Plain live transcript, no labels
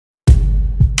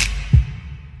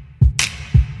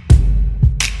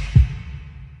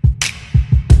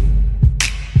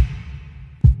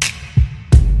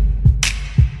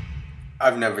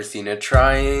I've never seen a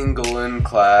triangle in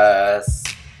class.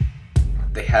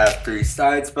 They have 3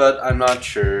 sides, but I'm not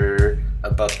sure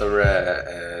about the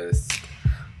rest.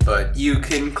 But you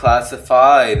can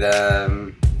classify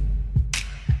them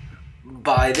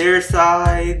by their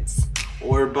sides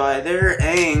or by their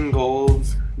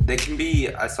angles. They can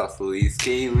be isosceles,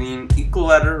 scalene,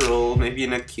 equilateral, maybe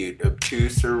an acute,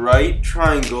 obtuse, or right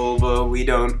triangle, but we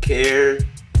don't care,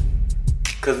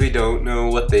 cause we don't know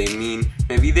what they mean.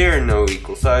 Maybe there are no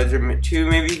equal sides, or 2,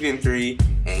 maybe even 3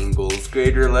 angles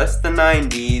greater or less than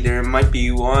 90. There might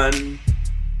be one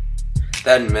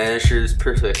that measures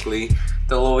perfectly.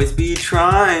 There'll always be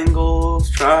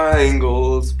triangles,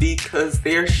 because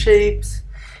they're shapes.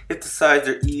 If the sides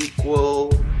are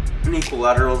equal, an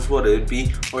equilateral's what it'd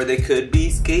be. Or they could be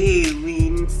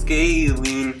scalene,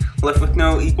 left with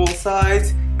no equal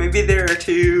sides. Maybe there are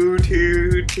 2.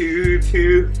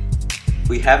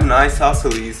 We have an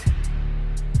isosceles.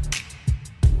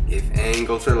 If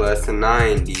angles are less than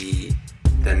 90,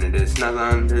 then it is none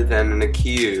other than an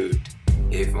acute.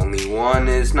 If only one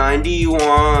is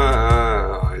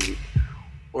 91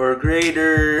 or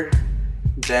greater,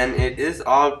 then it is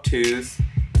obtuse.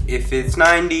 If it's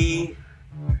 90,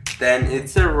 then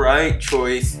it's a right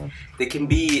choice. They can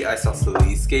be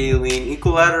isosceles, scalene,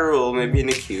 equilateral, maybe an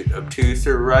acute, obtuse,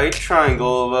 or right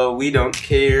triangle, but we don't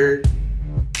care,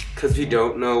 cause we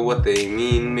don't know what they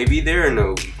mean. Maybe there are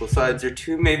no equal sides, or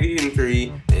 2, maybe even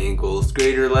 3 angles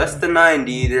greater or less than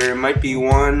 90. There might be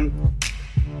one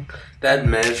that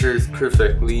measures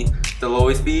perfectly. There'll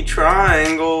always be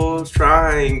triangles,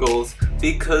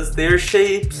 because they're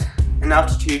shapes. And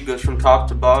altitude goes from top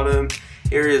to bottom.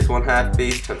 Area is 1/2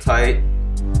 base times height.